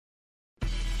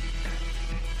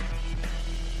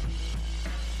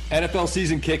NFL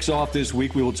season kicks off this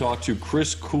week. We will talk to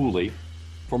Chris Cooley,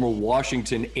 former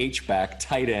Washington H-back,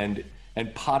 tight end,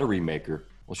 and pottery maker.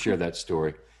 We'll share that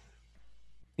story.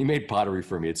 He made pottery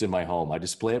for me. It's in my home. I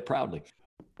display it proudly.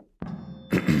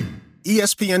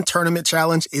 ESPN Tournament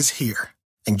Challenge is here.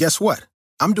 And guess what?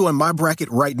 I'm doing my bracket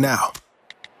right now.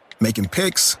 Making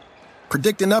picks,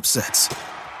 predicting upsets,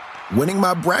 winning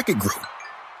my bracket group,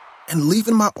 and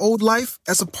leaving my old life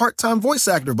as a part-time voice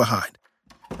actor behind.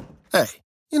 Hey,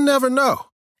 you never know.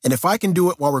 And if I can do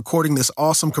it while recording this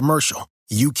awesome commercial,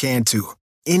 you can too.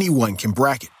 Anyone can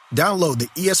bracket. Download the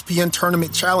ESPN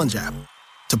Tournament Challenge app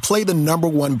to play the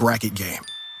 #1 bracket game.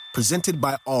 Presented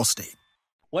by Allstate.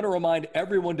 Want to remind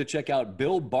everyone to check out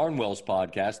Bill Barnwell's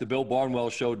podcast, The Bill Barnwell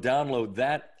Show. Download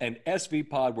that and SV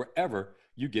Pod wherever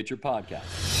you get your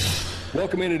podcasts.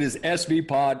 Welcome in. It is SV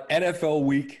Pod. NFL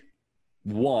Week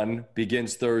 1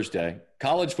 begins Thursday.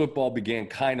 College football began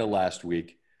kind of last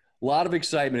week. A lot of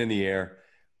excitement in the air.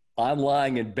 I'm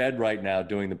lying in bed right now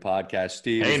doing the podcast.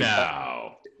 Steve. Hey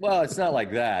now. Well, it's not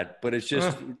like that, but it's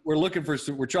just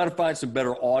we're trying to find some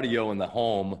better audio in the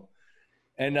home.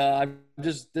 And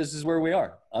this is where we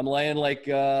are. I'm laying like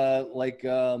what's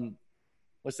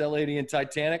that lady in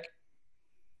Titanic?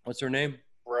 What's her name?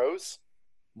 Rose?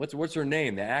 What's her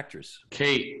name? The actress.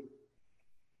 Kate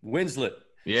Winslet.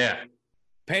 Yeah.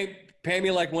 Pay me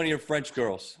like one of your French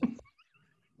girls.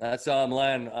 That's how I'm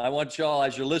lying. I want y'all,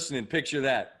 as you're listening, picture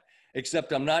that.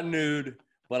 Except I'm not nude,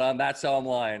 but that's how I'm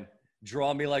lying.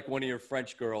 Draw me like one of your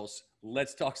French girls.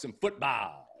 Let's talk some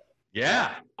football.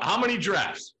 Yeah. How many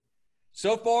drafts?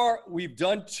 So far, we've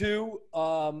done 2.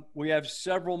 We have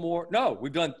several more. No,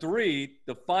 we've done 3.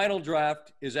 The final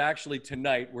draft is actually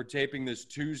tonight. We're taping this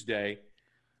Tuesday.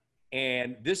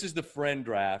 And this is the friend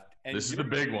draft. And this is the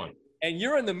big one. And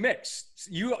you're in the mix.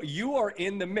 You are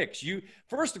in the mix.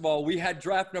 First of all, we had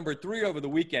draft number 3 over the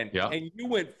weekend, and you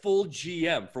went full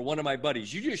GM for one of my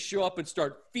buddies. You just show up and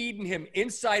start feeding him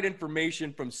inside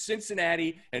information from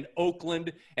Cincinnati and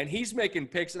Oakland, and he's making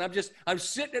picks. And I'm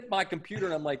sitting at my computer,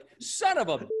 and I'm like, son of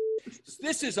a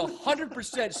this is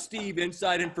 100% Steve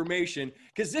inside information,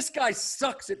 because this guy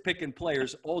sucks at picking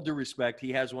players. All due respect,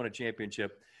 he has won a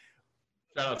championship.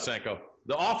 Shout out Senko.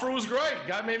 The offer was great.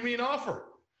 Guy made me an offer.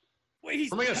 Wait,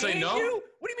 he's Am I going to say no? You?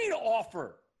 What do you mean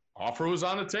offer? Offer was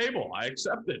on the table. I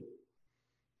accepted.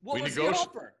 What was the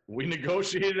offer? We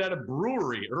negotiated at a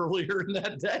brewery earlier in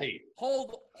that day.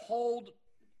 Hold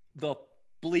the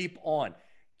bleep on.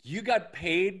 You got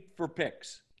paid for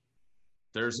picks.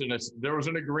 There was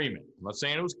an agreement. I'm not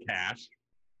saying it was cash,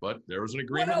 but there was an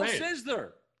agreement made. What else is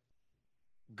there?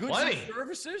 Goods Plenty. and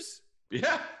services?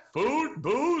 Yeah. Food,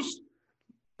 booze,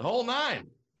 the whole 9.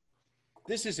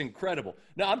 This is incredible.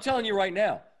 Now, I'm telling you right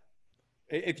now,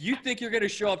 if you think you're going to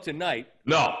show up tonight.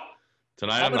 No.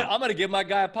 Tonight I'm going to give my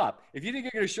guy a pop. If you think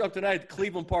you're going to show up tonight at the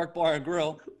Cleveland Park Bar and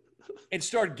Grill and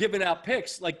start giving out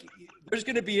picks, like, there's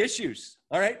going to be issues,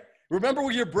 all right? Remember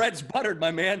where your bread's buttered, my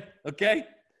man, okay?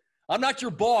 I'm not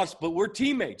your boss, but we're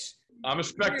teammates. I'm a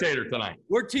spectator tonight.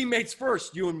 We're teammates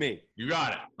first, you and me. You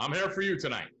got it. I'm here for you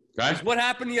tonight, okay? What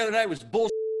happened the other night was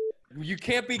bullshit. You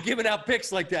can't be giving out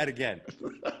picks like that again.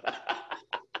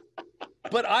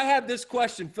 But I have this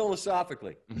question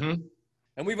philosophically,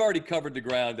 and we've already covered the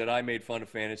ground that I made fun of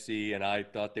fantasy and I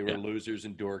thought they were losers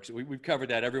and dorks. We've covered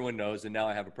that. Everyone knows, and now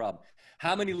I have a problem.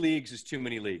 How many leagues is too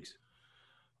many leagues?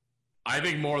 I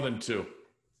think more than 2.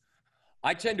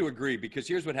 I tend to agree, because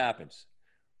here's what happens.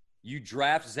 You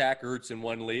draft Zach Ertz in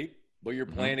one league, but you're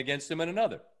playing against him in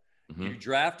another. You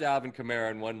draft Alvin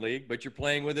Kamara in one league, but you're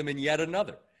playing with him in yet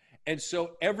another. And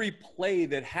so every play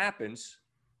that happens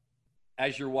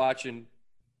as you're watching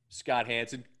Scott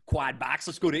Hansen, quad box,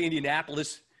 let's go to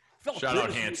Indianapolis. Shout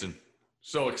out Hansen.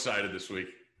 So excited this week.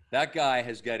 That guy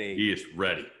has got He is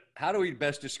ready. How do we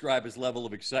best describe his level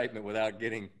of excitement without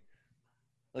getting,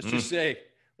 let's just say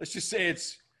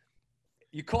it's,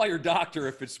 you call your doctor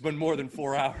if it's been more than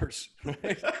 4 hours.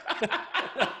 Right?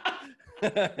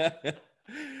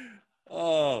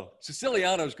 Oh,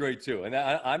 Siciliano's great too, and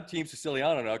I'm Team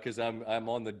Siciliano now because I'm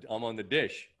on the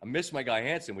dish. I miss my guy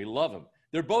Hansen. We love him.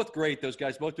 They're both great. Those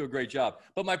guys both do a great job.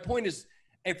 But my point is,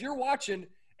 if you're watching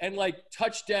and like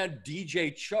touchdown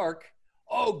DJ Chark,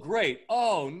 oh great,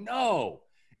 oh no.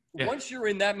 Yeah. Once you're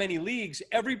in that many leagues,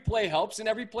 every play helps and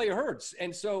every play hurts.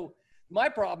 And so my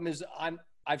problem is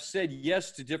I've said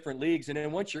yes to different leagues, and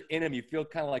then once you're in them, you feel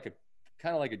kind of like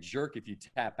a jerk if you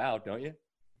tap out, don't you?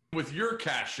 With your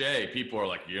cachet, people are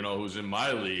like, you know who's in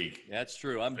my league? That's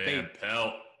true. I'm Van bait.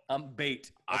 Pelt. I'm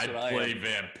bait. I'd play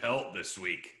Van Pelt this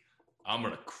week. I'm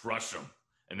going to crush him.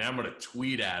 And then I'm going to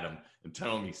tweet at him and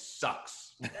tell him he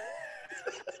sucks.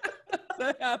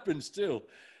 That happens too.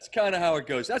 It's kind of how it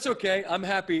goes. That's okay. I'm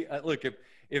happy. Look,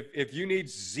 if you need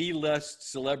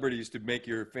Z-list celebrities to make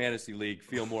your fantasy league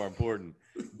feel more important,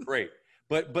 great.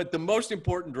 But the most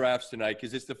important drafts tonight,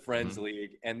 because it's the Friends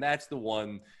League, and that's the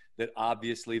one that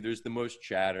obviously there's the most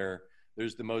chatter,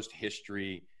 there's the most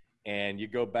history, and you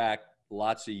go back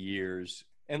lots of years.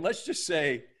 And let's just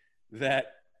say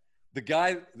that the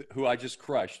guy who I just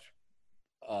crushed,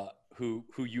 who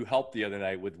you helped the other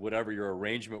night with whatever your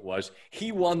arrangement was,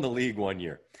 he won the league one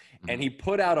year. And he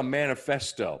put out a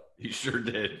manifesto. He sure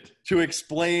did. To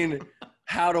explain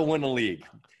how to win a league.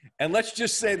 And let's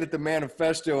just say that the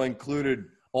manifesto included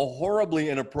a horribly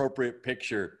inappropriate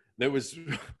picture that was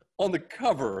on the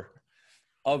cover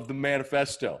of the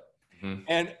manifesto.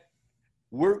 And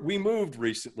we moved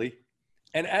recently.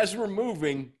 And as we're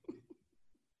moving,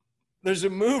 there's a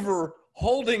mover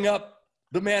holding up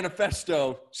the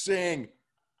manifesto saying,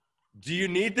 "Do you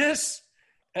need this?"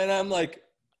 And I'm like,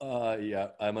 yeah,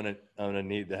 I'm gonna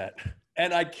need that.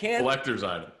 And I can't Collector's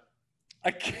item.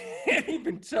 I can't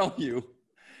even tell you.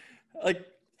 Like,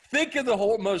 think of the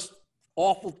whole most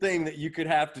awful thing that you could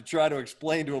have to try to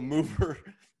explain to a mover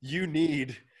you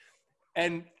need.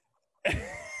 And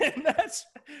that's,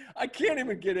 I can't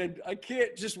even get in. I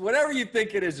can't, just whatever you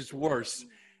think it is, it's worse.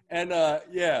 And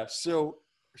yeah, so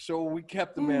we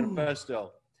kept the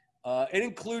manifesto. It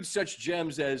includes such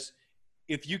gems as,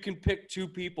 if you can pick two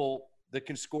people that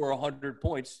can score 100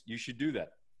 points, you should do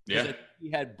that. Yeah. He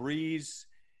had Breeze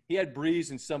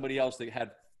and somebody else that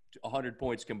had 100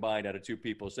 points combined out of two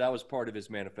people. So that was part of his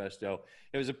manifesto.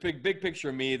 It was a big picture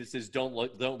of me that says, don't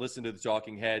listen to the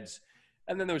talking heads.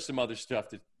 And then there was some other stuff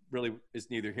that really is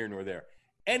neither here nor there.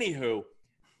 Anywho,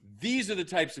 these are the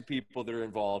types of people that are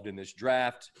involved in this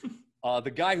draft.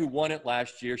 The guy who won it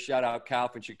last year, shout out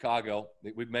Calf in Chicago.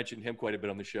 We've mentioned him quite a bit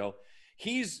on the show.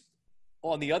 He's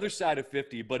on the other side of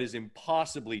 50, but is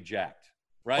impossibly jacked,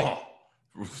 right?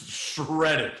 Oh,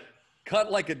 shredded.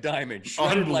 Cut like a diamond.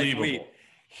 Shredded like Unbelievable. wheat.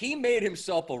 He made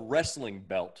himself a wrestling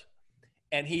belt,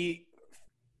 and he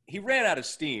ran out of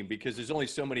steam because there's only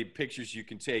so many pictures you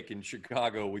can take in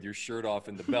Chicago with your shirt off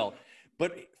and the belt.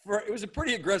 But it was a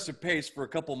pretty aggressive pace for a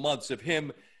couple months of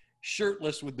him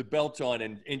shirtless with the belt on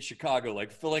in Chicago,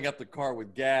 like filling up the car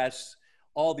with gas,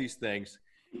 all these things.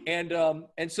 And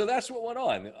so that's what went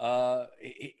on.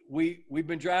 We've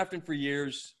been drafting for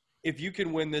years. If you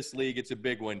can win this league, it's a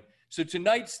big one. So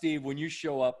tonight, Steve, when you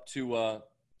show up to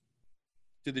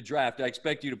the draft, I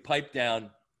expect you to pipe down.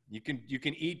 You can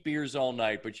eat beers all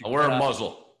night, but I'll wear a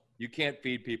muzzle. You can't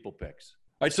feed people picks.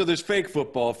 All right, so there's fake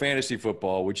football, fantasy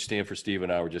football, which Stanford Steve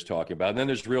and I were just talking about. And then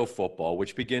there's real football,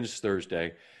 which begins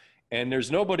Thursday. And there's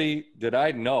nobody that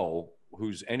I know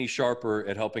who's any sharper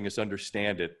at helping us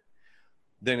understand it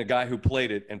than a guy who played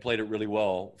it and played it really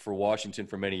well for Washington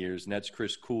for many years, and that's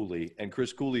Chris Cooley. And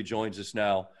Chris Cooley joins us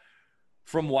now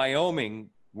from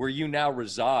Wyoming, where you now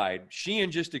reside.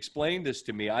 Sheehan just explained this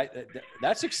to me.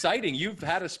 That's exciting. You've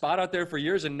had a spot out there for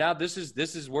years, and now this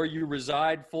is where you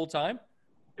reside full time?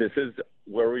 This is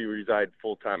where we reside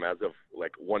full time as of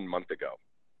like 1 month ago.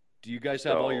 Do you guys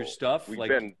have all your stuff?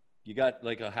 You got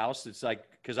like a house that's like,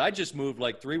 because I just moved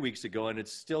like 3 weeks ago, and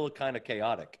it's still kind of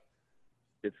chaotic.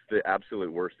 It's the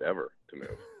absolute worst ever to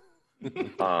move.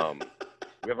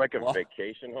 We have like a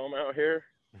vacation home out here.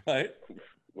 Right.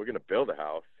 We're going to build a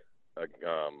house.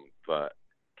 But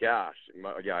gosh,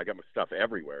 I got my stuff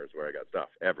everywhere is where I got stuff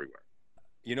everywhere.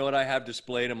 You know what I have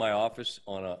displayed in my office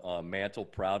on a mantle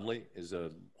proudly is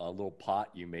a little pot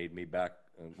you made me back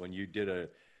when you did a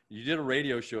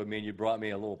radio show with me, and you brought me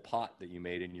a little pot that you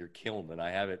made in your kiln, and I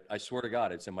have it. I swear to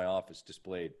God, it's in my office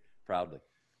displayed proudly.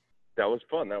 That was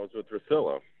fun. That was with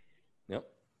Russillo. Yep.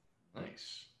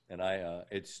 Nice. And are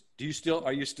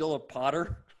you still a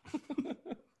potter?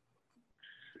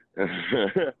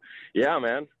 Yeah,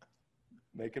 man.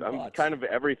 Making I'm pots. kind of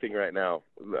everything right now.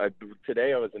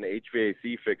 Today I was an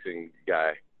HVAC fixing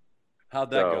guy.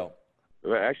 How'd that go?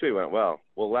 It actually went well.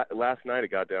 Well, last night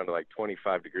it got down to like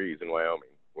 25 degrees in Wyoming,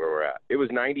 where we're at. It was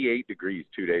 98 degrees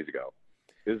 2 days ago.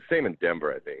 It was the same in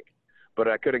Denver, I think. But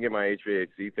I couldn't get my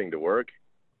HVAC thing to work.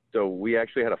 So we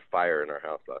actually had a fire in our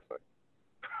house last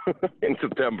night in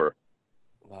September.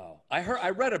 Wow. I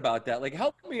read about that. Like,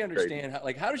 help me understand,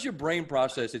 how does your brain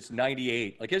process it's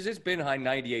 98? Like, it's been high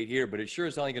 98 here, but it sure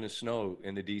is only going to snow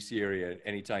in the D.C. area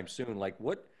anytime soon. Like,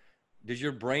 what does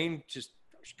your brain just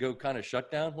go kind of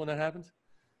shut down when that happens?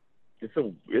 It's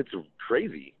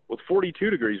crazy. Well, it's 42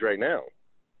 degrees right now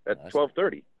at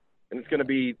 12:30, and it's going to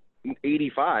be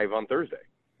 85 on Thursday.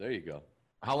 There you go.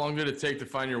 How long did it take to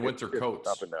find your winter coats?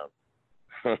 Up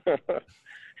and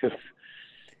down.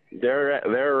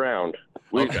 They're around.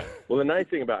 Okay. Well, the nice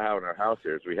thing about having our house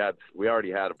here is we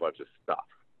already had a bunch of stuff.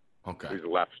 Okay. We've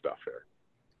left stuff here.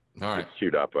 All right. It's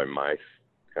chewed up by mice.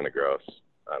 Kind of gross.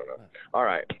 I don't know. All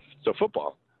right. So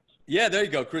football. Yeah, there you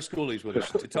go. Chris Cooley's with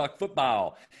us to talk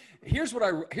football. Here's what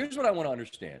I want to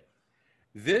understand.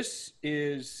 This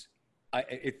is,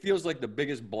 it feels like the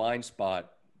biggest blind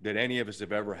spot that any of us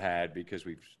have ever had because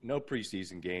we've no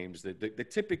preseason games. The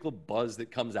typical buzz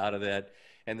that comes out of that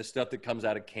and the stuff that comes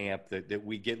out of camp that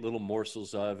we get little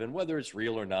morsels of, and whether it's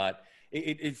real or not,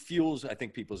 it fuels, I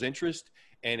think, people's interest,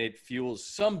 and it fuels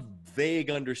some vague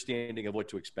understanding of what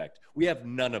to expect. We have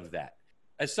none of that.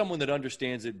 As someone that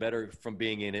understands it better from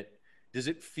being in it, does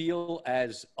it feel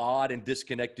as odd and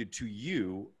disconnected to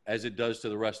you as it does to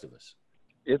the rest of us?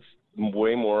 It's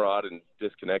way more odd and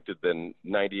disconnected than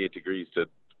 98 degrees to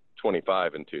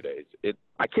 25 in 2 days.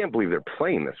 I can't believe they're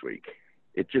playing this week.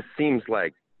 It just seems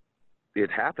like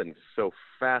it happens so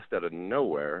fast out of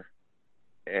nowhere.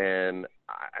 And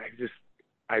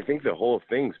I think the whole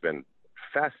thing's been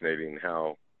fascinating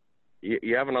how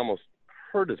you haven't almost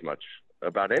heard as much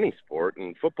about any sport,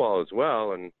 and football as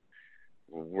well. And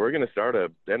we're going to start a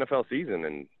NFL season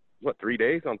in 3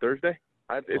 days on Thursday?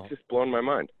 It's just blown my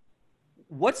mind.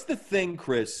 What's the thing,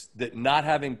 Chris, that not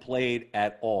having played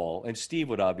at all, and Steve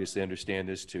would obviously understand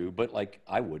this too, but like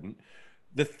I wouldn't,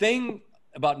 the thing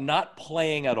about not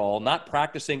playing at all, not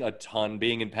practicing a ton,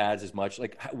 being in pads as much,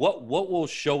 like what will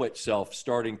show itself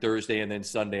starting Thursday and then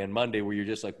Sunday and Monday where you're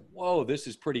just like, whoa, this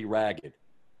is pretty ragged?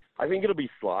 I think it'll be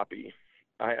sloppy.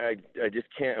 I just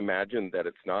can't imagine that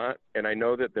it's not. And I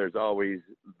know that there's always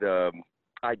the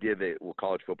idea that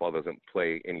college football doesn't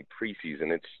play any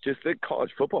preseason. It's just that college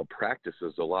football practice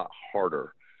is a lot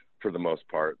harder for the most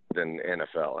part than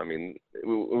NFL. I mean, it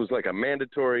was like a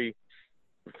mandatory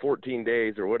 14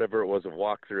 days or whatever it was of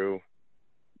walkthrough,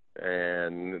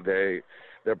 and they're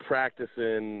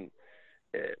practicing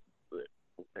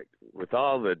with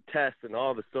all the tests and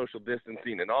all the social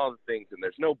distancing and all the things, and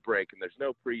there's no break and there's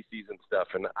no preseason stuff.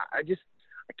 And I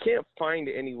can't find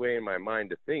any way in my mind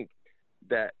to think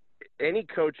that any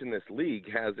coach in this league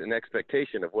has an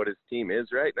expectation of what his team is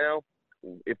right now.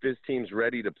 If his team's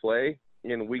ready to play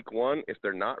in week one, if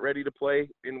they're not ready to play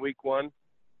in week one,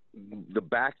 the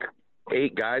back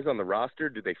 8 guys on the roster,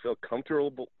 do they feel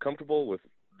comfortable with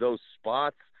those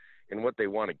spots and what they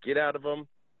want to get out of them?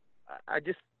 I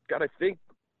just got to think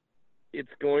it's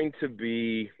going to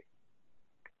be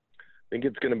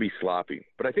sloppy,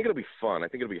 but I think it'll be fun. I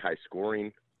think it'll be high scoring.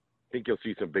 I think you'll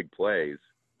see some big plays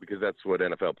because that's what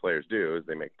NFL players do is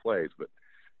they make plays, but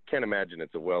can't imagine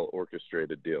it's a well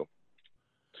orchestrated deal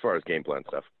as far as game plan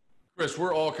stuff. Chris,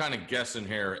 we're all kind of guessing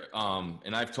here,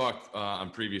 and I've talked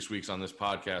on previous weeks on this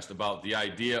podcast about the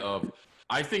idea of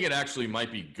I think it actually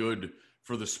might be good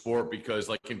for the sport because,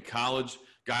 like in college,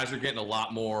 guys are getting a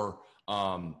lot more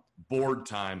board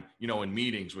time, in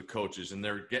meetings with coaches, and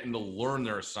they're getting to learn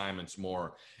their assignments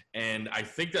more. And I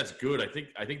think that's good.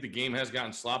 I think the game has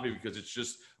gotten sloppy because it's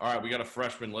just, all right, we got a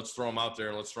freshman, let's throw him out there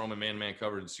and let's throw him in man-to-man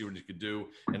coverage and see what he could do.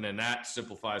 And then that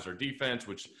simplifies our defense,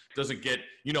 which doesn't get,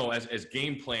 as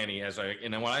game planning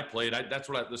and then when I played, that's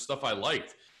the stuff I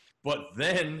liked. But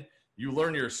then you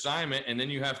learn your assignment and then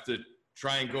you have to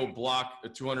try and go block a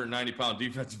 290-pound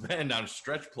defensive end on a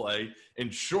stretch play in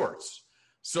shorts.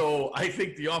 So I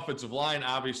think the offensive line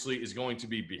obviously is going to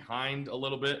be behind a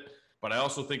little bit. But I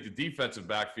also think the defensive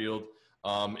backfield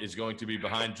is going to be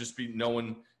behind, just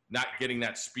not getting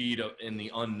that speed in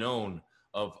the unknown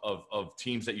of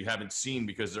teams that you haven't seen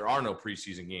because there are no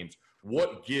preseason games.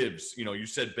 What gives, you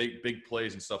said big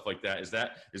plays and stuff like that. Is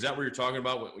that what you're talking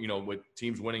about, with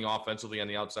teams winning offensively on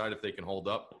the outside if they can hold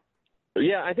up?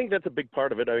 Yeah, I think that's a big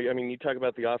part of it. I mean, you talk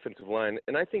about the offensive line,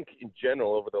 and I think in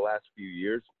general over the last few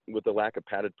years with the lack of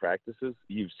padded practices,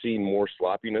 you've seen more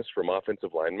sloppiness from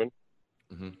offensive linemen.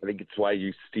 Mm-hmm. I think it's why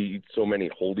you see so many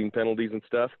holding penalties and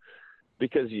stuff,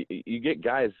 because you get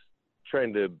guys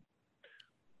trying to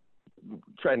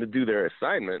do their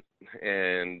assignment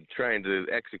and trying to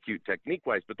execute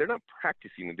technique-wise, but they're not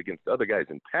practicing it against other guys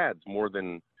in pads more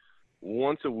than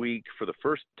once a week for the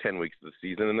first 10 weeks of the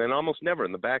season and then almost never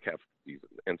in the back half of the season.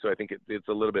 And so I think it's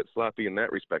a little bit sloppy in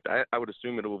that respect. I would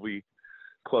assume it will be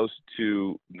close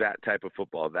to that type of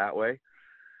football that way.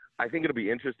 I think it'll be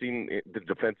interesting, the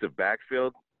defensive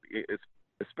backfield,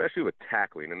 especially with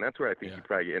tackling, and that's where I think you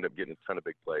probably end up getting a ton of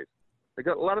big plays. Like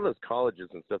a lot of those colleges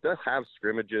and stuff, they'll have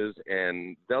scrimmages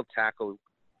and they'll tackle,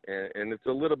 and it's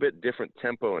a little bit different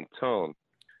tempo and tone,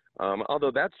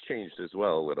 although that's changed as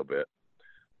well a little bit.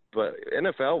 But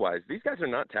NFL-wise, these guys are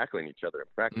not tackling each other in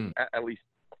practice, at least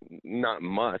not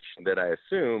much that I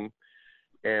assume.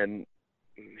 And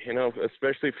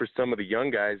especially for some of the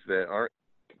young guys that aren't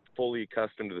fully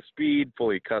accustomed to the speed,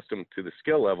 fully accustomed to the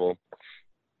skill level,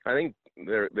 I think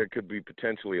there could be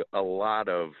potentially a lot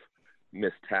of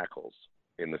missed tackles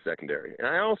in the secondary. And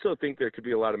I also think there could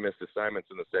be a lot of missed assignments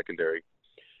in the secondary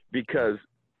because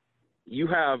you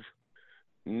have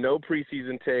no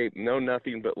preseason tape, no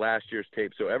nothing but last year's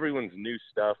tape. So everyone's new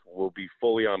stuff will be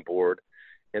fully on board.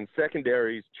 And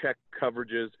secondaries check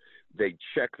coverages. They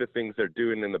check the things they're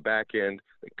doing in the back end.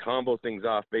 They combo things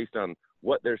off based on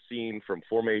what they're seeing from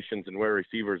formations and where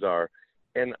receivers are.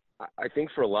 And I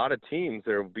think for a lot of teams,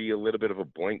 there will be a little bit of a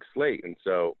blank slate. And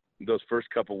so those first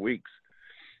couple weeks,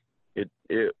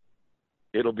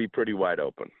 it'll be pretty wide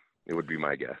open. It would be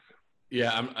my guess.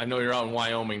 Yeah, I know you're out in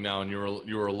Wyoming now, and you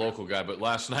were a local guy. But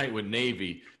last night with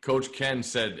Navy, Coach Ken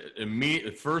said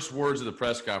first words of the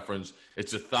press conference,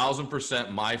 "It's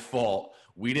 1,000% my fault.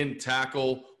 We didn't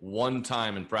tackle one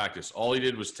time in practice. All he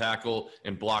did was tackle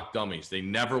and block dummies. They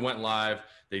never went live.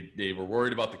 They were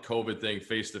worried about the COVID thing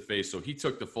face to face, so he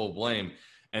took the full blame."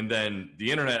 And then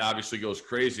the internet obviously goes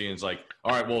crazy and is like,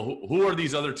 all right, well, who are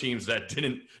these other teams that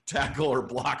didn't tackle or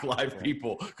block live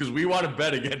people? Because we want to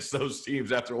bet against those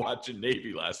teams after watching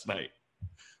Navy last night.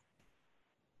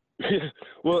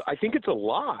 Well, I think it's a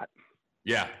lot.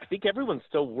 Yeah. I think everyone's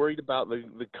still worried about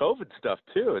the COVID stuff,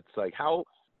 too. It's like, how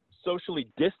socially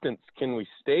distanced can we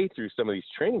stay through some of these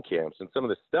training camps and some of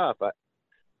this stuff?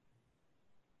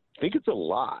 I think it's a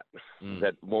lot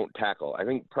that won't tackle. I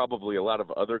think probably a lot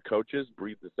of other coaches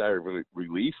breathed a sigh of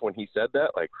relief when he said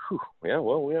that. Like, yeah,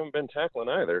 well, we haven't been tackling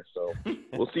either, so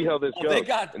we'll see how this goes. They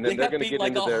got beat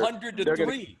like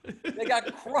 100-3. They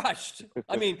got crushed.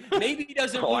 I mean, Navy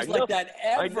doesn't lose like that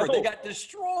ever. They got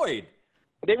destroyed.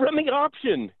 They run the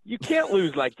option. You can't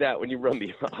lose like that when you run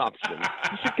the option.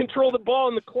 You should control the ball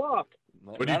and the clock.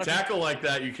 But you tackle like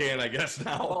that, you can, I guess,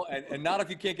 now. Well, and not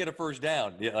if you can't get a first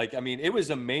down. Yeah, it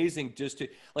was amazing just to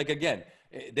 – again,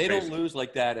 they don't lose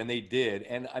like that, and they did.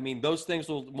 And, those things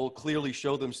will clearly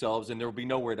show themselves, and there will be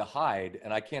nowhere to hide.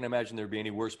 And I can't imagine there would be any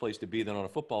worse place to be than on a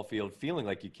football field feeling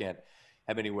like you can't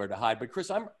have anywhere to hide. But, Chris,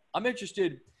 I'm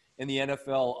interested in the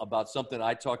NFL about something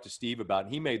I talked to Steve about,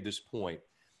 and he made this point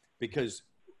because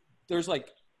there's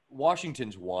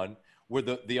Washington's one where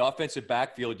the offensive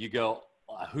backfield, you go –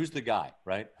 who's the guy,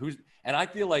 right? And I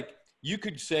feel like you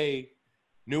could say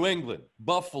New England,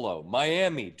 Buffalo,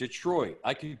 Miami, Detroit.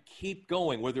 I could keep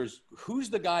going where who's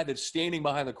the guy that's standing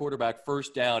behind the quarterback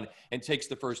first down and takes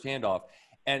the first handoff.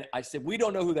 And I said, we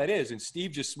don't know who that is. And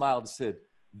Steve just smiled and said,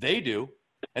 they do.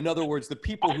 In other words, the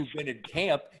people who've been in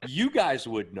camp, you guys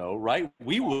would know, right?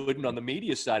 We wouldn't on the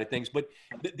media side of things. But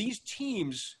these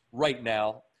teams right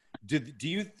now, do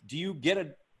you get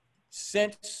a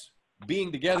sense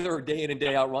being together day in and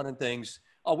day out running things,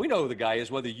 we know who the guy is,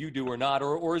 whether you do or not,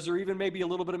 or is there even maybe a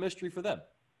little bit of mystery for them?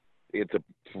 It's a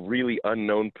really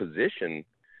unknown position.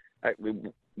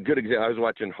 Good example, I was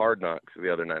watching Hard Knocks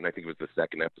the other night, and I think it was the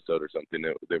second episode or something.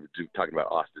 They were talking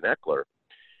about Austin Eckler,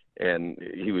 and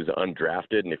he was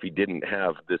undrafted, and if he didn't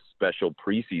have this special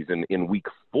preseason in week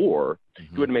 4,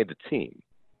 he would have made the team.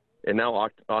 And now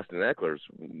Austin Eckler's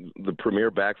the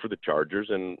premier back for the Chargers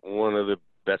and one of the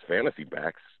best fantasy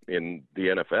backs in the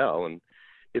NFL, and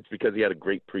it's because he had a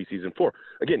great preseason 4.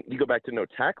 Again, you go back to no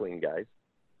tackling, guys,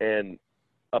 and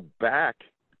a back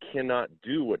cannot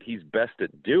do what he's best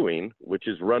at doing, which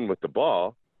is run with the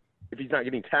ball, if he's not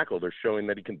getting tackled or showing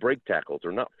that he can break tackles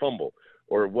or not fumble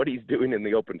or what he's doing in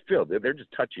the open field. They're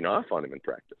just touching off on him in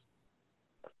practice.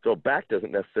 So a back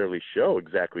doesn't necessarily show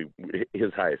exactly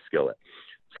his highest skill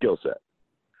set.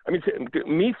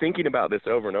 Me thinking about this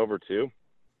over and over too,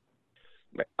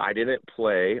 I didn't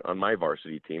play on my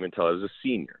varsity team until I was a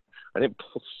senior. I didn't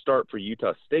start for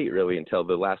Utah State really until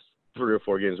the last 3 or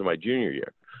 4 games of my junior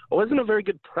year. I wasn't a very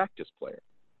good practice player.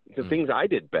 The things I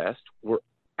did best were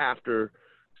after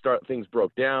things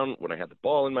broke down, when I had the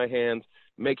ball in my hands,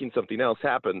 making something else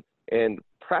happen. And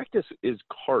practice is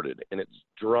carded and it's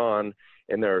drawn,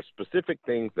 and there are specific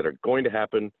things that are going to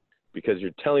happen because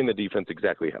you're telling the defense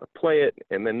exactly how to play it,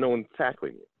 and then no one's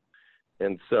tackling you.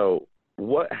 And so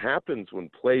what happens when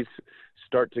plays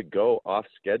start to go off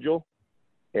schedule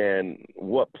and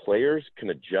what players can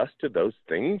adjust to those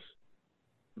things,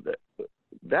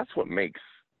 that's what makes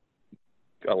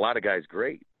a lot of guys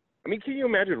great. Can you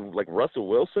imagine Russell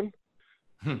Wilson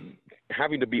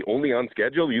having to be only on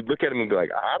schedule? You'd look at him and be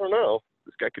like, I don't know,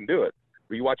 this guy can do it.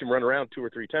 But you watch him run around 2 or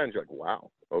 3 times, you're like, wow,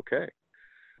 okay.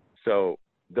 So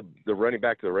the running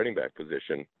back to the running back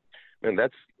position, and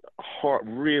that's hard,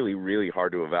 really, really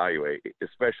hard to evaluate,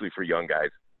 especially for young guys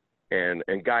and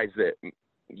guys that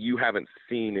you haven't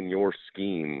seen in your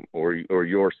scheme or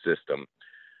your system.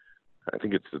 I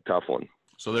think it's a tough one.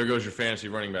 So there goes your fantasy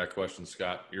running back question,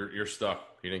 Scott. You're stuck.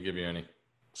 He didn't give you any.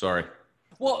 Sorry.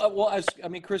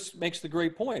 Chris makes the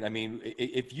great point. I mean,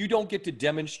 if you don't get to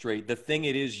demonstrate the thing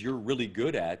it is you're really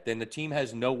good at, then the team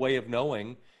has no way of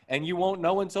knowing, and you won't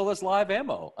know until it's live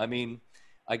ammo. I mean,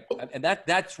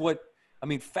 that's what I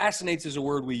mean. Fascinates is a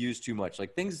word we use too much.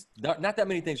 Like things, not that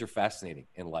many things are fascinating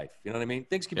in life. You know what I mean?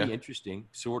 Things can be interesting,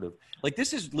 sort of. Like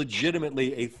this is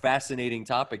legitimately a fascinating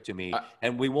topic to me,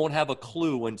 and we won't have a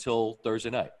clue until Thursday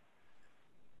night.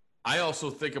 I also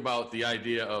think about the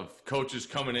idea of coaches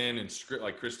coming in and script,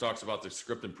 like Chris talks about the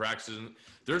script and practices.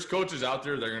 There's coaches out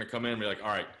there that are going to come in and be like, all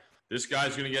right, this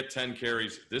guy's going to get 10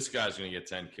 carries. This guy's going to get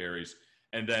 10 carries.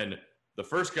 And then the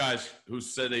first guys who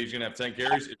said that he's going to have 10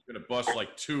 carries is going to bust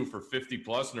like 2 for 50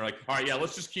 plus. And they're like, all right, yeah,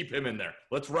 let's just keep him in there.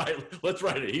 Let's ride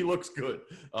it. He looks good.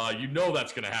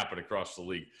 That's going to happen across the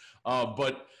league.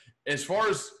 But as far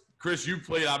as Chris, you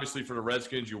played obviously for the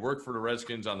Redskins. You worked for the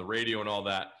Redskins on the radio and all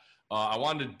that. I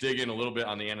wanted to dig in a little bit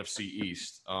on the NFC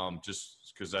East,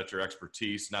 just because that's your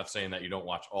expertise. Not saying that you don't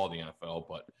watch all the NFL,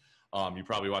 but you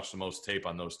probably watch the most tape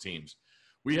on those teams.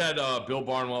 We had Bill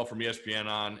Barnwell from ESPN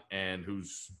on, and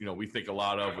who's we think a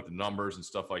lot of with the numbers and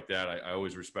stuff like that. I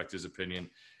always respect his opinion,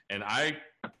 and I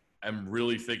am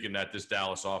really thinking that this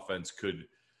Dallas offense could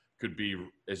be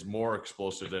as more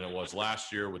explosive than it was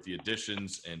last year with the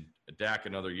additions and Dak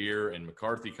another year and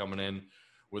McCarthy coming in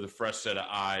with a fresh set of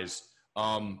eyes.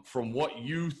 From what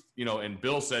and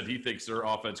Bill said he thinks their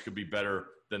offense could be better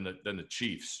than the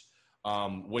Chiefs.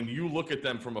 When you look at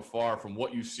them from afar, from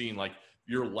what you've seen, like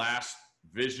your last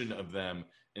vision of them,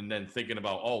 and then thinking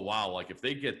about, oh wow, like if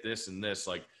they get this and this,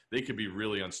 like they could be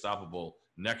really unstoppable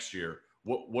next year.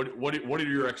 What are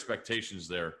your expectations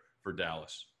there for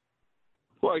Dallas?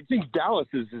 Well, I think Dallas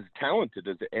is as talented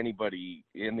as anybody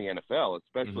in the NFL,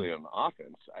 especially on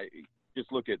offense. I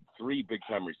just look at 3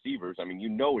 big-time receivers. I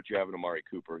mean, what you have in Amari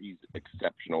Cooper. He's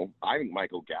exceptional. I think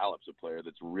Michael Gallup's a player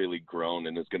that's really grown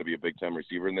and is going to be a big-time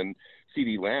receiver. And then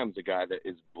CeeDee Lamb's a guy that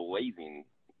is blazing.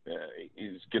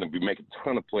 He's going to be making a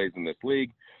ton of plays in this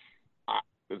league.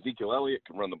 Ezekiel Elliott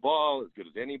can run the ball as good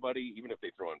as anybody, even if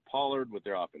they throw in Pollard with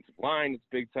their offensive line. It's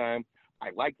big time. I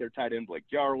like their tight end, Blake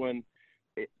Jarwin.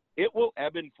 It will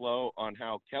ebb and flow on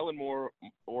how Kellen Moore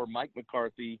or Mike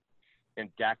McCarthy and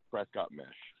Dak Prescott mesh.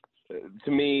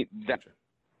 To me, that's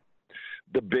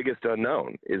the biggest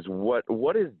unknown is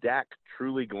what is Dak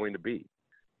truly going to be?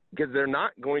 Because they're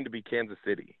not going to be Kansas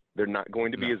City. They're not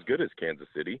going to be as good as Kansas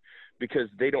City because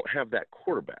they don't have that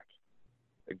quarterback.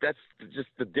 Like that's just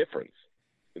the difference.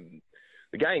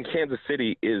 The guy in Kansas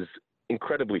City is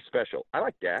incredibly special. I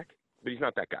like Dak, but he's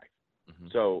not that guy. Mm-hmm.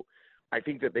 So I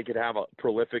think that they could have a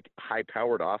prolific,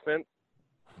 high-powered offense.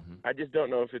 Mm-hmm. I just don't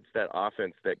know if it's that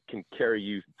offense that can carry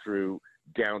you through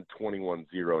down 21-0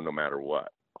 no matter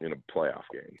what in a playoff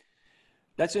game.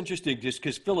 That's interesting just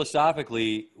because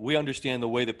philosophically we understand the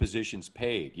way the position's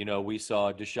paid. We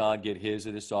saw Deshaun get his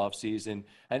this offseason,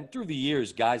 and through the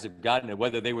years guys have gotten it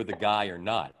whether they were the guy or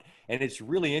not. And it's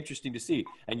really interesting to see.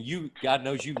 And God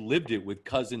knows you lived it with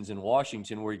Cousins in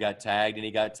Washington where he got tagged,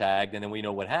 and then we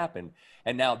know what happened.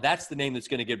 And now that's the name that's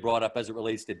going to get brought up as it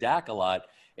relates to Dak a lot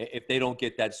if they don't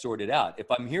get that sorted out. If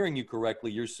I'm hearing you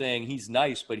correctly, you're saying he's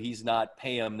nice, but he's not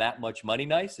paying him that much money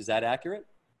nice. Is that accurate?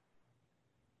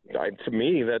 To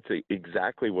me, that's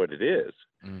exactly what it is.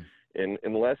 Mm. And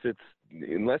unless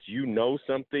you know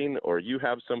something or you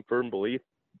have some firm belief,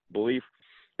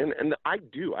 and I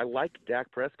like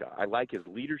Dak Prescott. I like his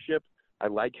leadership. I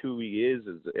like who he is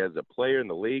as a player in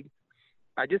the league.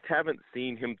 I just haven't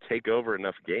seen him take over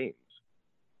enough games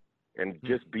and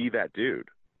just be that dude.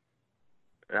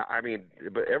 I mean,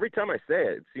 but every time I say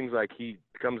it, it seems like he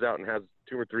comes out and has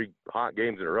 2 or 3 hot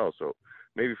games in a row. So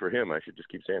maybe for him, I should just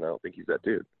keep saying I don't think he's that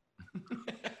dude.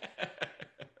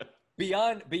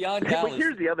 Beyond Dallas. But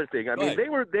here's the other thing. I mean, they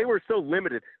were so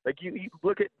limited. Like you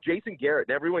look at Jason Garrett,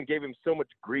 and everyone gave him so much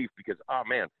grief because, oh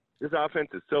man, this offense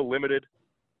is so limited.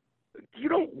 You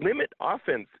don't limit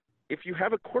offense if you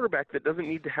have a quarterback that doesn't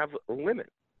need to have a limit.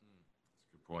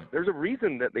 That's a good point. There's a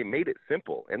reason that they made it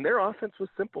simple, and their offense was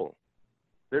simple.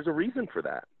 There's a reason for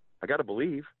that. I got to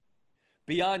believe.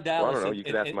 Beyond Dallas, I don't know. You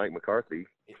can ask Mike McCarthy.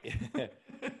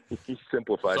 He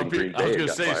simplified in Green Bay. I was going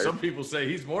to say, some people say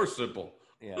he's more simple.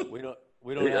 Yeah, we don't.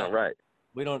 Yeah, right.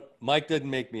 We don't. Mike doesn't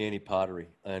make me any pottery,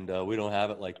 and we don't have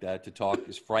it like that to talk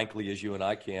as frankly as you and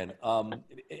I can.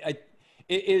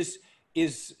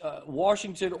 Is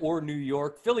Washington or New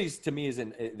York? Phillies to me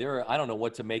I don't know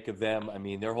what to make of them. I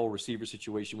mean, their whole receiver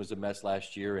situation was a mess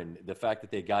last year, and the fact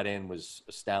that they got in was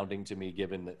astounding to me,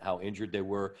 given how injured they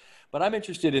were. But I'm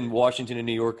interested in Washington and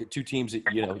New York, 2 teams that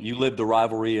you lived the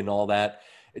rivalry and all that.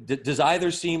 Does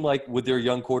either seem like with their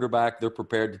young quarterback, they're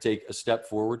prepared to take a step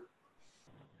forward?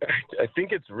 I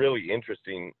think it's really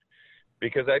interesting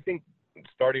because I think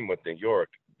starting with New York,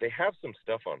 they have some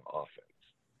stuff on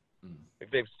offense.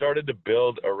 If they've started to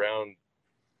build an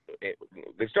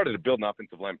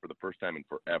offensive line for the first time in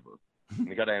forever. And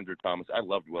they got Andrew Thomas. I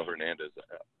loved Will Hernandez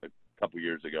a couple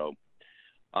years ago.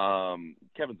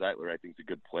 Kevin Zeitler, I think, is a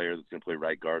good player that's going to play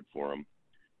right guard for him.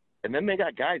 And then they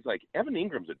got guys like Evan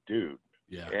Ingram's a dude.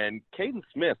 Yeah. And Caden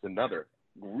Smith, another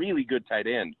really good tight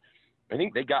end. I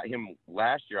think they got him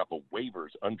last year off of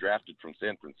waivers, undrafted from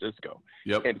San Francisco.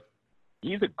 Yep. And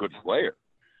he's a good player.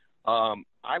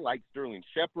 I like Sterling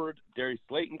Shepard. Darius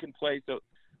Slayton can play.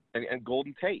 And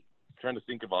Golden Tate. Trying to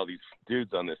think of all these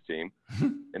dudes on this team.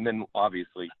 And then,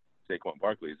 obviously, Saquon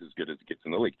Barkley is as good as it gets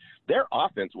in the league. Their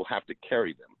offense will have to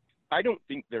carry them. I don't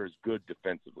think they're as good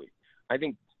defensively. I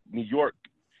think New York,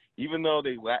 even though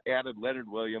they added Leonard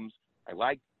Williams, I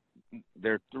like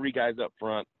their three guys up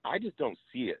front. I just don't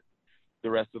see it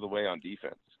the rest of the way on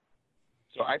defense.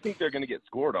 So I think they're going to get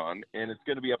scored on, and it's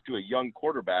going to be up to a young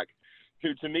quarterback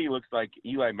who, to me, looks like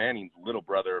Eli Manning's little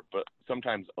brother, but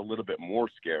sometimes a little bit more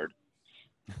scared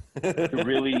to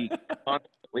really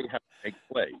constantly have to make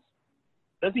plays.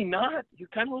 Does he not? He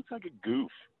kind of looks like a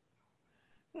goof.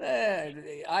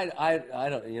 I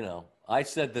don't, I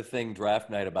said the thing draft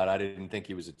night about I didn't think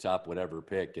he was a top whatever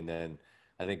pick, and then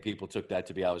I think people took that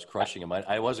to be I was crushing him.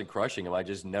 I wasn't crushing him. I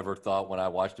just never thought when I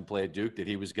watched him play at Duke that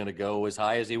he was going to go as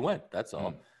high as he went. That's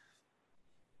all.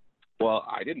 Well,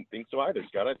 I didn't think so either,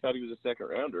 Scott. I thought he was a second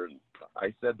rounder, and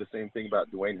I said the same thing about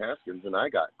Dwayne Haskins, and I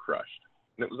got crushed.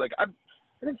 And it was like, I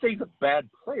didn't say he's a bad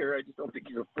player. I just don't think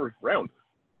he's a first rounder.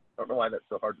 I don't know why that's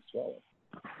so hard to swallow.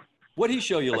 What did he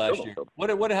show you last year? What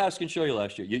did Haskins show you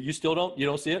last year? You still don't? You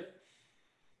don't see it?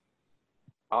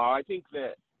 I think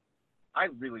that I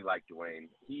really like Dwayne.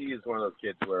 He is one of those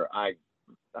kids where I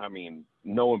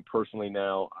know him personally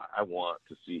now. I want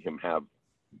to see him have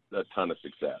a ton of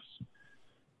success.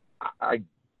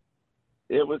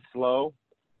 It was slow,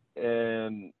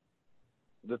 and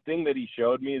the thing that he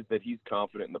showed me is that he's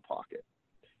confident in the pocket.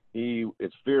 He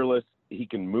is fearless. He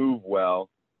can move well,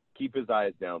 keep his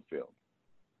eyes downfield.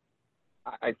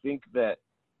 I think that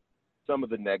some of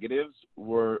the negatives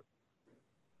were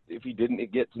if he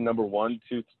didn't get to number one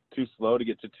too slow to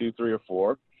get to 2, 3, or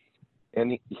 4,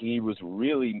 and he was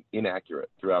really inaccurate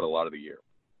throughout a lot of the year.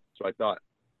 So I thought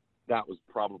that was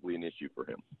probably an issue for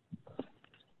him.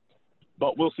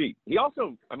 But we'll see. He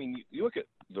also, you look at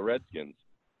the Redskins,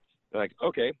 like,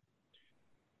 okay,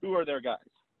 who are their guys?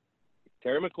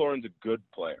 Terry McLaurin's a good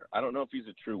player. I don't know if he's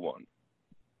a true one.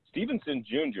 Steven Sims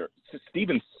Jr.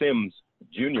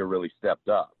 really stepped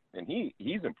up, and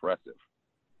he's impressive.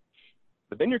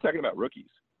 But then you're talking about rookies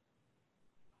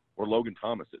or Logan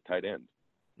Thomas at tight end.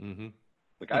 Mm-hmm.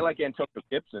 Like, I like Antonio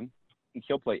Gibson. I think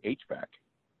he'll play H-back.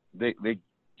 They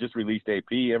just released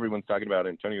AP. Everyone's talking about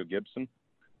Antonio Gibson.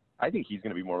 I think he's going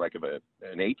to be more like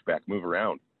an H-back, move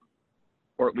around,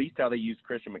 or at least how they use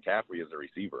Christian McCaffrey as a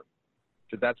receiver,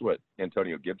 because that's what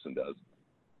Antonio Gibson does.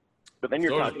 But then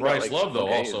you're talking Bryce about Love, though,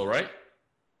 also, right?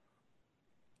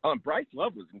 Bryce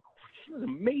Love was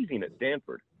amazing at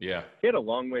Stanford. Yeah, he had a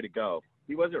long way to go.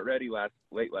 He wasn't ready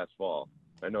late last fall.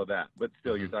 I know that, but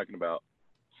still, you're talking about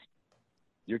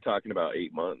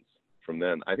 8 months from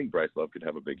then. I think Bryce Love could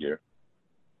have a big year.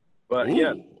 But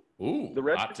the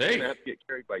rest of them have to get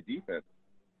carried by defense.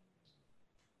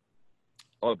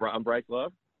 Oh, on Bryce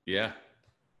Love? Yeah.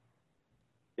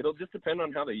 It'll just depend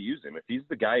on how they use him. If he's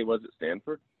the guy he was at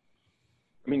Stanford,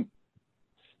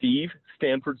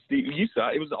 Stanford Steve, you saw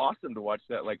it was awesome to watch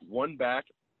that. Like, one back,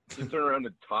 just turn around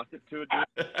and toss it to a dude,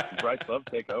 and Bryce Love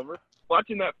take over.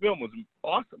 Watching that film was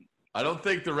awesome. I don't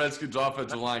think the Redskins'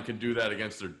 offensive line can do that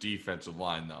against their defensive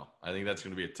line, though. I think that's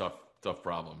going to be a tough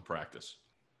problem in practice.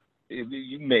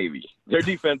 Maybe their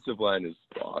defensive line is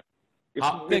awesome.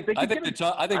 I think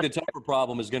the tougher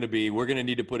problem is going to be we're going to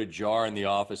need to put a jar in the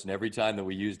office, and every time that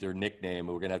we use their nickname,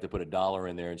 we're going to have to put $1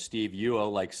 in there. And Steve, you owe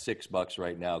like $6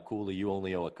 right now. Cooley, you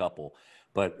only owe a couple.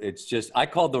 But it's just I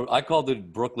called the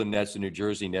Brooklyn Nets the New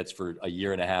Jersey Nets for a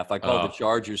year and a half. I called the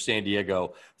Chargers San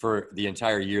Diego for the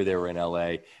entire year they were in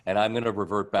LA. And I'm going to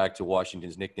revert back to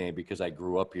Washington's nickname because I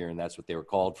grew up here and that's what they were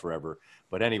called forever.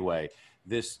 But anyway,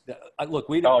 look,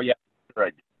 we don't. Oh yeah,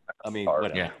 right.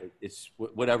 Whatever. Yeah. It's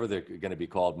whatever they're going to be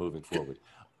called moving forward.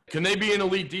 Can they be an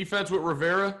elite defense with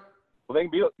Rivera? Well, they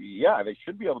can be. Yeah, they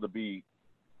should be able to be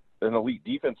an elite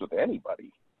defense with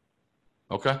anybody.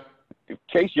 Okay. If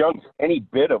Chase Young's any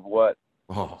bit of what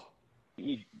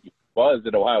he was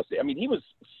at Ohio State, he was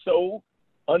so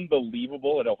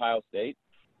unbelievable at Ohio State.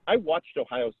 I watched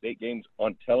Ohio State games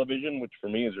on television, which for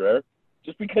me is rare,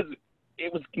 just because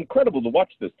it was incredible to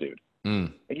watch this dude.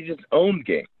 He just owned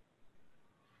games.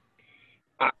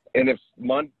 And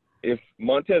if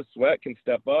Montez Sweat can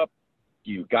step up,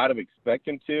 you got to expect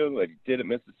him to, like he did at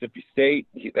Mississippi State.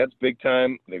 That's big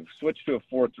time. They've switched to a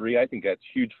 4-3. I think that's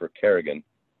huge for Kerrigan.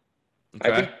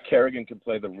 Okay. I think Kerrigan can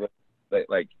play the role that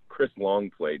like Chris Long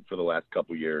played for the last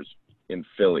couple years in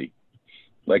Philly,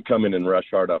 like come in and rush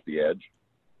hard off the edge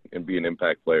and be an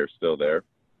impact player still there.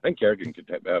 I think Kerrigan could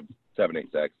have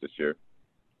 7-8 sacks this year.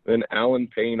 Then Allen,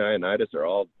 Payne, Ioannidis are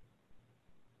all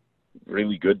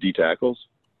really good D tackles.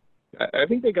 I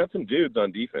think they got some dudes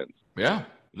on defense. Yeah,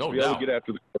 no doubt. Be able to get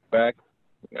after the quarterback.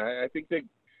 I think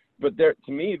but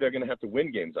to me, they're going to have to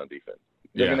win games on defense.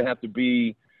 They're going to have to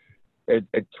be a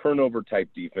turnover type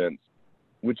defense,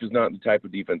 which is not the type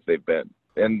of defense they've been.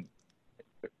 And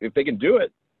if they can do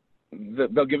it,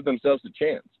 they'll give themselves a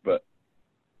chance. But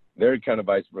they're kind of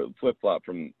flip-flop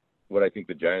from what I think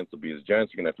the Giants will be. The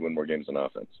Giants are going to have to win more games on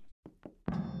offense.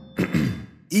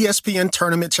 ESPN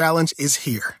Tournament Challenge is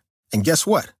here. And guess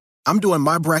what? I'm doing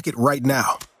my bracket right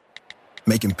now.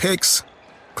 Making picks,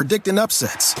 predicting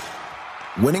upsets,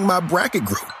 winning my bracket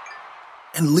group,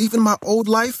 and leaving my old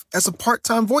life as a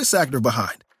part-time voice actor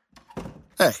behind.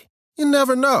 Hey, you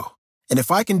never know. And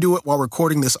if I can do it while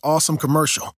recording this awesome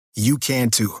commercial, you can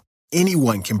too.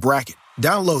 Anyone can bracket.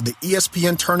 Download the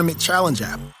ESPN Tournament Challenge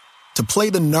app to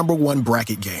play the #1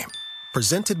 bracket game.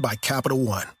 Presented by Capital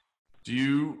One. Do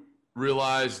you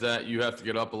realize that you have to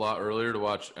get up a lot earlier to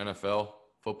watch NFL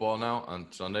football now on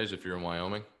Sundays if you're in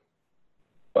Wyoming?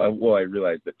 Well, I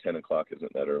realize that 10 o'clock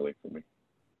isn't that early for me.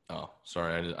 Oh,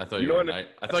 sorry. I thought you were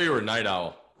I thought you were a night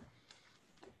owl.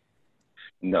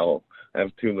 No, I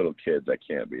have 2 little kids. I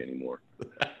can't be anymore.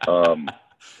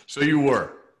 So you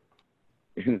were.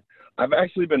 I've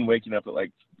actually been waking up at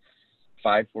like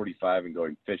 5:45 and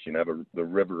going fishing. The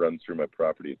river runs through my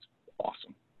property. It's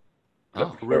awesome.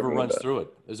 Oh, the river runs through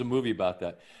it. There's a movie about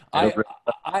that.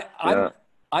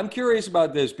 I'm curious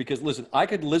about this because, listen, I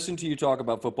could listen to you talk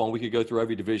about football and we could go through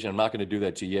every division. I'm not going to do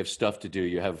that to you. You have stuff to do.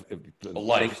 You have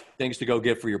things to go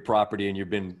get for your property, and you've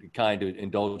been kind to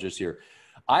indulge us here.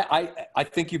 I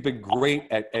think you've been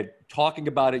great at talking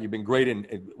about it. You've been great in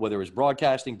whether it was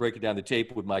broadcasting, breaking down the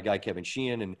tape with my guy Kevin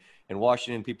Sheehan and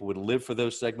Washington. People would live for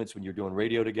those segments when you're doing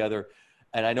radio together.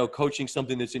 And I know coaching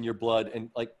something that's in your blood. And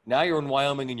like now you're in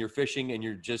Wyoming and you're fishing and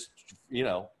you're just,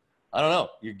 I don't know.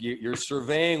 You're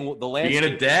surveying the landscape.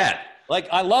 Being a dad. Like,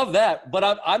 I love that,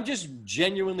 but I'm just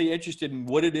genuinely interested in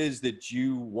what it is that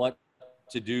you want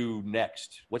to do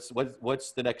next. What's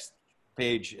the next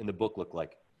page in the book look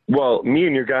like? Well, me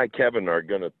and your guy Kevin are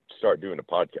going to start doing a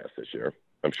podcast this year.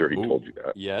 I'm sure he told you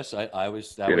that. Yes, that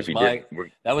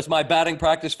was my batting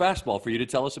practice fastball for you to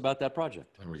tell us about that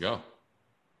project. There we go.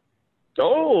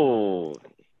 Oh,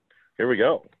 here we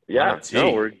go. Yeah,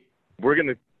 no, we're going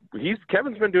to.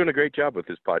 Kevin's been doing a great job with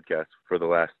his podcast for the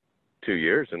last 2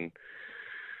 years. And,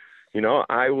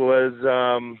 I was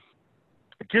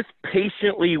just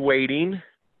patiently waiting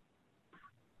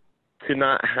to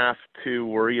not have to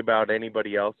worry about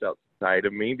anybody else outside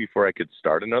of me before I could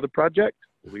start another project.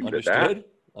 Leave it at that.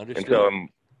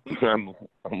 Understood. And so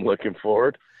I'm looking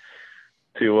forward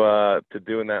to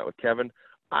doing that with Kevin.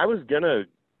 I was going to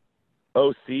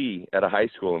OC at a high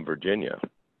school in Virginia.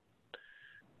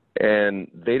 And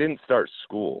they didn't start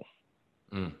school,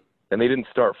 and they didn't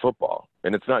start football,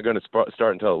 and it's not going to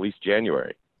start until at least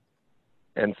January.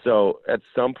 And so at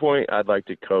some point, I'd like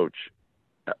to coach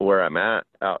where I'm at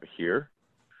out here,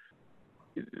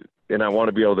 and I want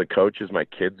to be able to coach as my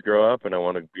kids grow up, and I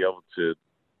want to be able to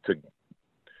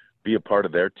be a part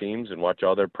of their teams and watch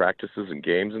all their practices and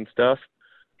games and stuff.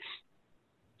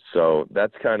 So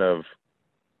that's kind of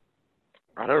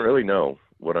 – I don't really know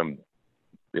what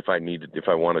if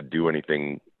I want to do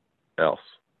anything else.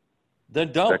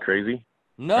 Then don't. Is that crazy?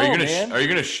 No, Are you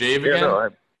gonna shave again? No,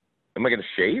 am I gonna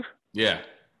shave? Yeah.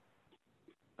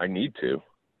 I need to.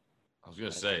 I was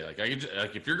gonna say,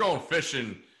 if you're going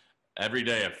fishing every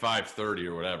day at 5:30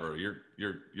 or whatever,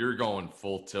 you're going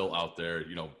full tilt out there.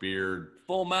 Beard,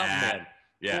 full mountain hat, man.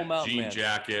 Yeah, full mountain jean man.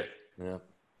 jacket. Yeah.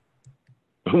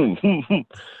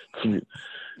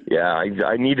 Yeah,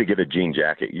 I need to get a jean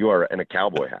jacket. And a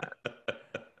cowboy hat.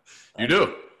 You do.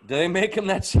 Do they make him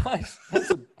that size?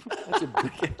 That's a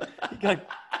big. You got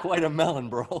quite a melon,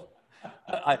 bro.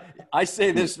 I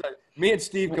say this. Me and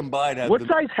Steve combined have. What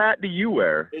size hat do you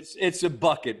wear? It's a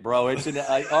bucket, bro.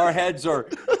 Our heads are.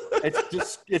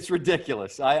 It's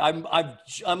ridiculous. I'm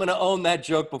gonna own that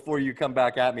joke before you come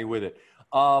back at me with it.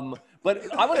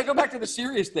 But I want to go back to the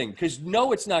serious thing because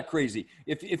no, it's not crazy.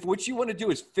 If what you want to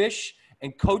do is fish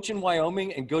and coach in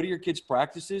Wyoming and go to your kids'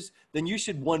 practices, then you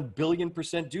should 1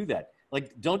 billion% do that.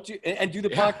 Like, don't do and do the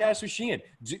podcast with Sheehan.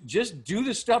 Just do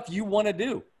the stuff you want to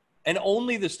do, and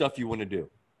only the stuff you want to do.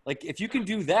 Like, if you can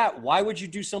do that, why would you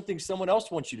do something someone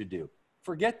else wants you to do?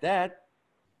 Forget that.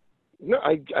 No,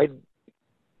 it's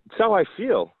how I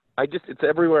feel. It's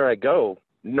everywhere I go.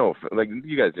 No, like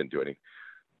you guys didn't do anything,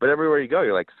 but everywhere you go,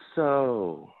 you're like,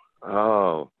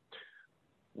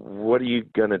 what are you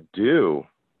gonna do?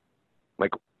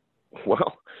 Like,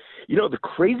 well, the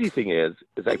crazy thing is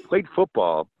I played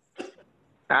football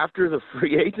after the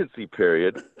free agency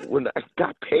period when I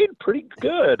got paid pretty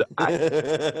good.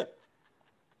 I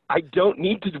don't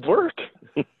need to work.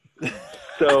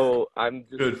 So I'm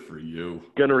just good for you.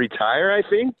 Gonna retire, I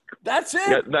think. That's it.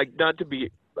 Yeah, like, not to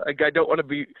be like, I don't want to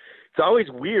be. It's always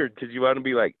weird because you want to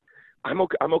be like, I'm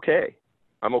okay.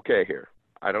 I'm okay here.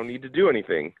 I don't need to do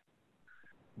anything.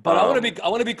 But I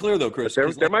want to be clear though, Chris.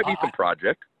 There might be some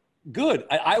project. Good.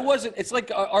 I wasn't. It's like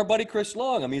our buddy Chris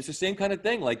Long. I mean, it's the same kind of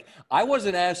thing. Like, I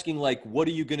wasn't asking like, what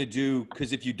are you going to do?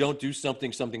 Because if you don't do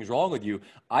something, something's wrong with you.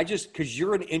 Because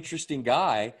you're an interesting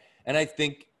guy, and I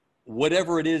think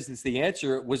whatever it is that's the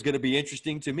answer was going to be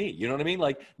interesting to me. You know what I mean?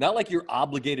 Like, not like you're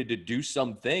obligated to do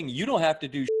something. You don't have to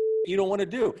do you don't want to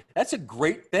do. That's a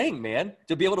great thing, man,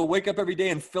 to be able to wake up every day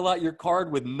and fill out your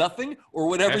card with nothing or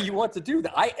whatever you want to do.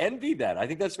 I envy that. I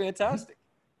think that's fantastic.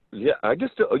 Yeah, I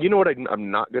just, you know what I'm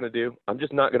not going to do? I'm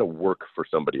just not going to work for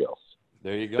somebody else.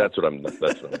 There you go. That's what I'm not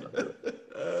doing.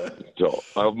 So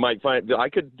I might find I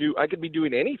could be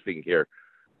doing anything here.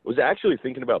 I was actually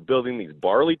thinking about building these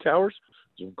barley towers.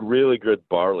 Some really good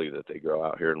barley that they grow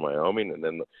out here in Wyoming, and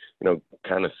then,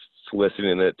 kind of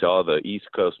soliciting it to all the East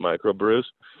Coast microbrews.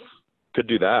 Could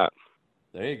do that.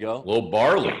 There you go. A little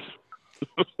barley.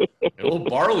 A little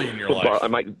barley in your life. I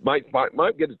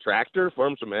might get a tractor,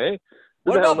 farm some hay.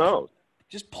 Who What the hell about knows?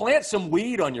 Just plant some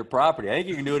weed on your property. I think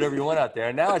you can do whatever you want out there.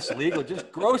 And now it's legal.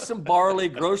 Just grow some barley,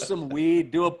 grow some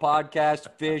weed, do a podcast,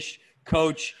 fish,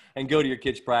 coach, and go to your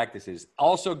kids' practices.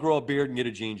 Also grow a beard and get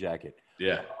a jean jacket.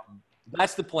 Yeah.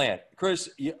 That's the plan. Chris,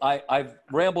 I've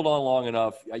rambled on long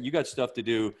enough. You got stuff to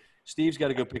do. Steve's got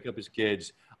to go pick up his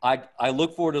kids. I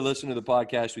look forward to listening to the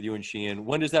podcast with you and Sheehan.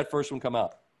 When does that first one come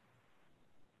out?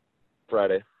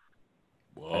 Friday.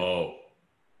 Whoa.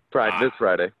 This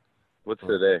Friday. What's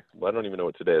today? Well, I don't even know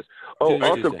what today is. Oh, Tuesday.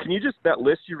 also, can you just, that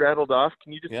list you rattled off,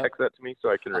 can you just text that to me so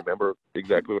I can remember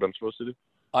exactly what I'm supposed to do?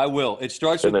 I will. It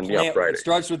starts with plant. It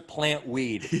starts with plant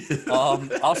weed.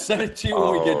 I'll send it to you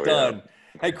when we get done.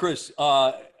 Yeah. Hey, Chris,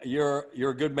 you're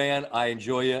a good man. I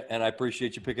enjoy you, and I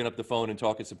appreciate you picking up the phone and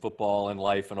talking some football and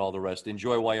life and all the rest.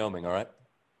 Enjoy Wyoming, all right?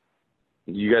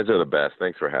 You guys are the best.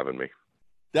 Thanks for having me.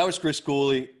 That was Chris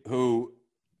Cooley, who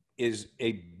is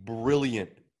a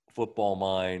brilliant football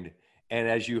mind, and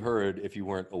as you heard, if you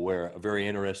weren't aware, a very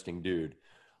interesting dude.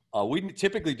 We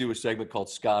typically do a segment called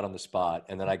Scott on the Spot,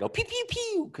 and then I go pew, pew,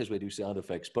 pew, because we do sound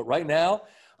effects. But right now,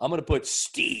 I'm going to put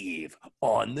Steve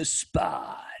on the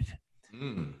spot.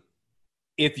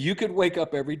 If you could wake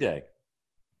up every day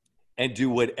and do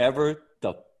whatever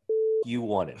the you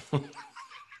wanted,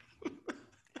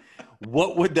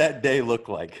 what would that day look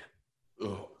like?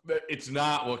 Oh, it's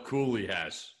not what Cooley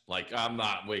has. Like, I'm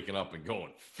not waking up and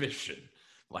going fishing.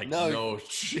 Like, no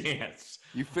chance.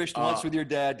 You fished once with your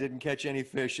dad, didn't catch any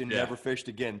fish, and never fished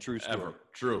again. True story. Ever.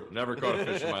 True. Never caught a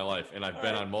fish in my life, and I've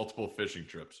been on multiple fishing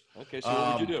trips. Okay, so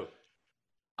what would you do?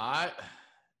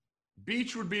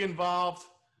 Beach would be involved.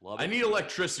 Love it. I need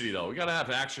electricity, though. We got to have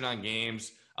action on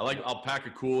games. I'll pack a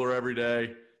cooler every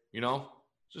day,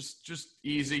 just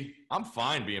easy. I'm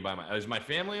fine being by is my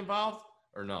family involved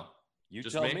or no? You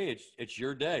just tell me. It's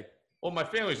your day. Well, my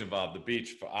family's involved. The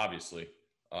beach, obviously.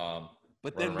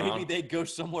 But then maybe they'd go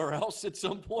somewhere else at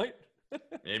some point.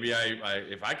 Maybe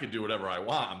if I could do whatever I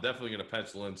want, I'm definitely going to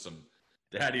pencil in some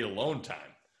daddy alone time.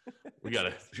 We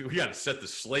gotta set the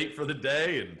slate for the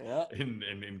day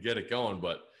and get it going.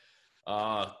 But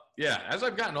as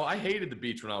I've gotten old, I hated the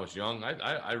beach when I was young.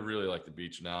 I really like the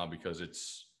beach now because it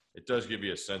does give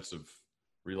you a sense of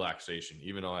relaxation.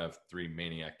 Even though I have 3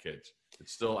 maniac kids,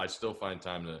 I still find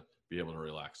time to be able to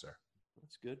relax there.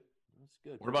 That's good.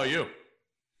 What about you?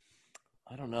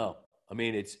 I don't know. I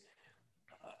mean, it's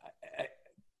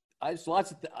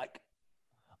lots of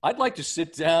I'd like to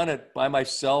sit down by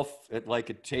myself at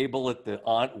like a table at the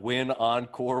Win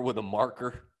Encore with a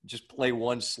marker, just play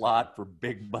one slot for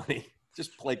big money,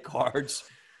 just play cards.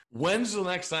 When's the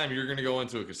next time you're going to go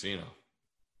into a casino?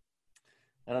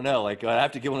 I don't know. Like, I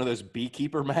have to get one of those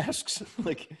beekeeper masks.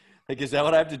 like, is that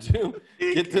what I have to do?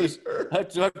 Get those? Do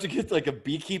I have to get like a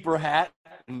beekeeper hat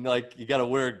and like you got to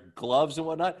wear gloves and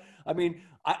whatnot? I mean,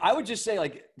 I would just say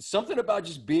like something about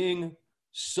just being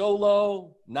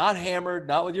solo, not hammered,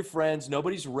 not with your friends,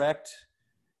 nobody's wrecked,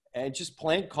 and just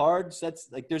playing cards. That's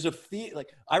like, there's a like,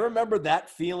 I remember that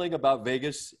feeling about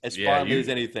Vegas as fondly as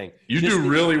anything. You do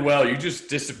really well. You just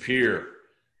disappear.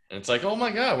 And it's like, oh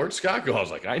my God, where'd Scott go? I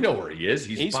was like, I know where he is.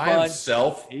 He's by fine.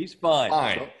 himself. He's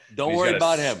fine. Don't worry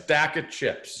about him. Stack of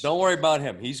chips. Don't worry about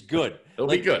him. He's good. He'll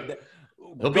be good.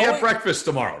 He'll be at breakfast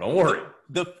tomorrow. Don't worry.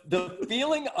 The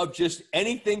feeling of just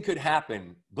anything could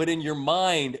happen, but in your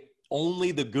mind,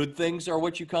 only the good things are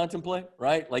what you contemplate,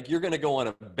 right? Like, you're going to go on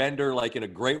a bender, like, in a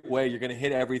great way. You're going to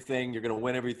hit everything. You're going to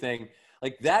win everything.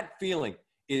 Like, that feeling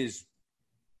is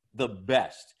the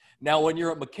best. Now, when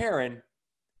you're at McCarran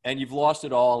and you've lost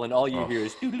it all, and all you hear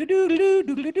is doodle-doo,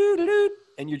 doodle-doo,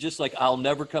 and you're just like, I'll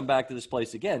never come back to this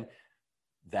place again.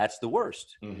 That's the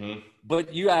worst. Mm-hmm.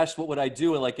 But you asked, what would I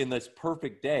do in this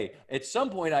perfect day? At some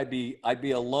point, I'd be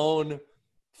alone,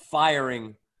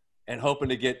 firing, and hoping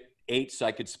to get 8 so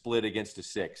I could split against a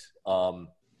 6.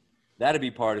 That'd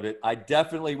be part of it. I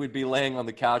definitely would be laying on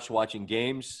the couch watching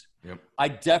games. Yep. I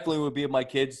definitely would be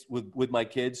with my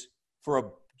kids for a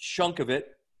chunk of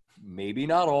it, maybe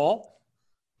not all.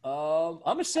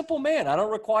 I'm a simple man. I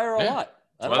don't require a lot.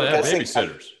 That's why they have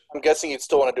babysitters. I'm guessing you'd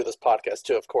still want to do this podcast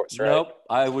too, of course, right? Nope.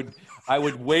 I would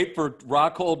wait for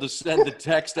Rockhold to send the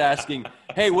text asking,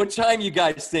 "Hey, what time you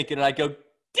guys thinking?" And I go,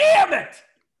 "Damn it!"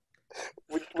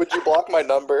 Would you block my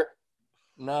number?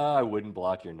 No, I wouldn't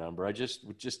block your number. I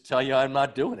would just tell you I'm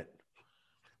not doing it.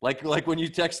 Like when you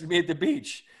texted me at the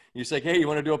beach, you said, "Hey, you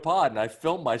want to do a pod?" And I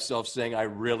filmed myself saying, "I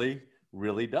really,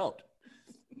 really don't."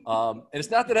 And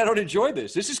it's not that I don't enjoy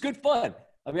this. This is good fun.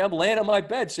 I mean, I'm laying on my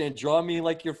bed saying, "Draw me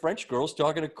like your French girls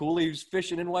talking to Cooley who's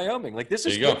fishing in Wyoming." Like, this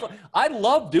is good fun. I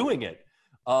love doing it.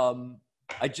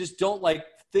 I just don't like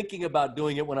thinking about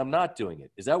doing it when I'm not doing it.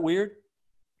 Is that weird?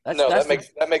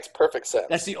 That makes perfect sense.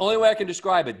 That's the only way I can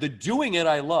describe it. The doing it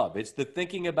I love. It's the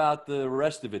thinking about the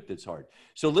rest of it that's hard.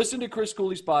 So listen to Chris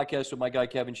Cooley's podcast with my guy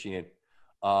Kevin Sheehan.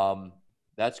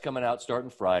 That's coming out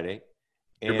starting Friday.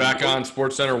 You're back on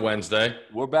SportsCenter Wednesday.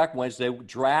 We're back Wednesday.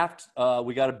 Draft.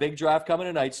 We got a big draft coming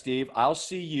tonight, Steve. I'll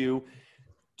see you.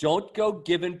 Don't go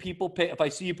giving people pay. If I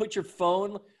see you put your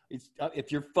phone,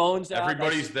 if your phone's out.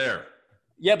 Everybody's there.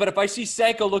 Yeah, but if I see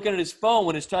Sanko looking at his phone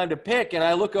when it's time to pick, and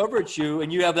I look over at you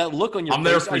and you have that look on your face. I'm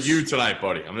there for you tonight,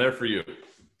 buddy. I'm there for you.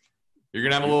 You're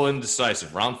going to have a little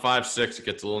indecisive. Round 5, 6, it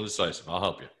gets a little indecisive. I'll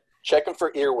help you. Checking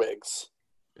for earwigs.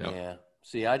 Yep. Yeah.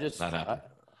 See,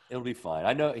 it'll be fine.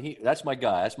 I know that's my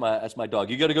guy. That's my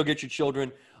dog. You got to go get your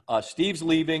children. Steve's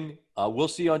leaving. We'll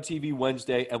see you on TV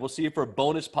Wednesday, and we'll see you for a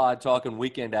bonus pod talking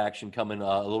weekend action coming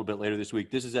a little bit later this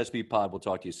week. This is SB Pod. We'll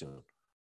talk to you soon.